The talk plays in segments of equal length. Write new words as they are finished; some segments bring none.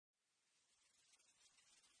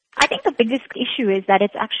think the biggest issue is that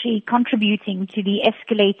it's actually contributing to the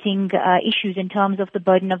escalating issues in terms of the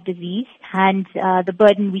burden of disease and the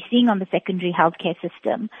burden we're seeing on the secondary healthcare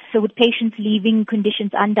system. So with patients leaving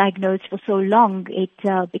conditions undiagnosed for so long,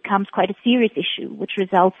 it becomes quite a serious issue, which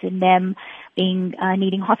results in them being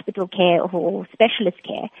needing hospital care or specialist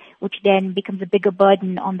care, which then becomes a bigger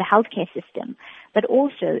burden on the healthcare system. But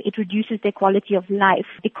also it reduces their quality of life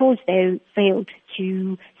because they failed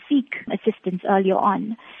to seek assistance earlier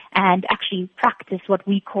on and actually practice what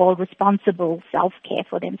we call responsible self-care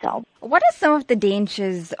for themselves. What are some of the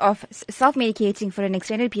dangers of self-medicating for an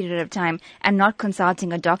extended period of time and not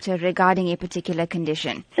consulting a doctor regarding a particular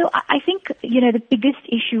condition? So I think, the biggest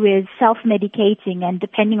issue is self-medicating, and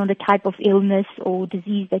depending on the type of illness or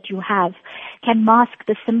disease that you have, can mask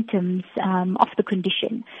the symptoms of the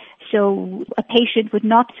condition. So a patient would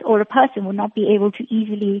not, or a person would not be able to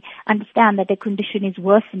easily understand that their condition is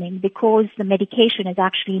worsening because the medication is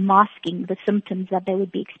actually masking the symptoms that they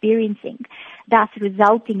would be experiencing, thus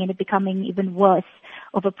resulting in it becoming even worse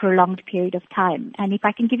over a prolonged period of time. And if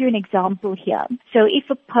I can give you an example here. So if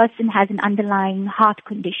a person has an underlying heart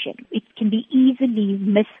condition, it can be easily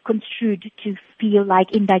misconstrued to feel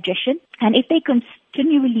like indigestion. And if they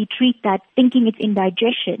continually treat that thinking it's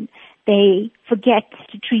indigestion, they forget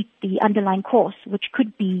to treat the underlying cause, which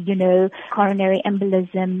could be, coronary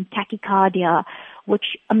embolism, tachycardia,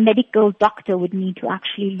 which a medical doctor would need to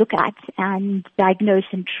actually look at and diagnose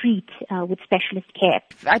and treat with specialist care.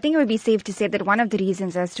 I think it would be safe to say that one of the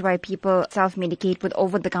reasons as to why people self-medicate with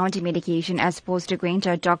over-the-counter medication as opposed to going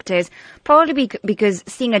to a doctor is probably because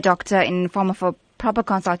seeing a doctor in the form of a proper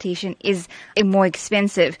consultation is more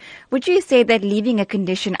expensive. Would you say that leaving a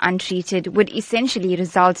condition untreated would essentially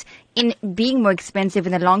result in being more expensive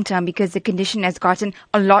in the long term because the condition has gotten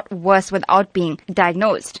a lot worse without being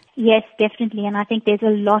diagnosed? Yes, definitely. And I think there's a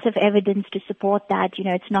lot of evidence to support that.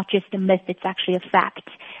 It's not just a myth, it's actually a fact.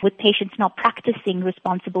 With patients not practicing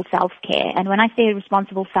responsible self-care. And when I say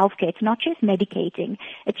responsible self-care, it's not just medicating.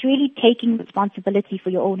 It's really taking responsibility for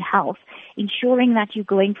your own health, ensuring that you're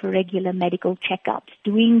going for regular medical checkups,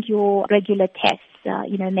 doing your regular tests,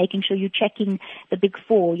 making sure you're checking the big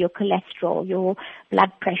four, your cholesterol, your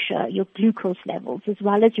blood pressure, your glucose levels, as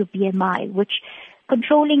well as your BMI, which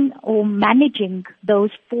controlling or managing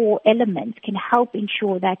those four elements can help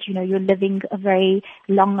ensure that, you're living a very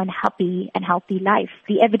long and healthy life.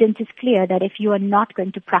 The evidence is clear that if you are not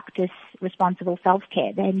going to practice responsible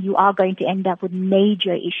self-care, then you are going to end up with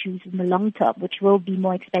major issues in the long term, which will be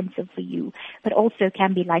more expensive for you, but also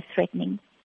can be life-threatening.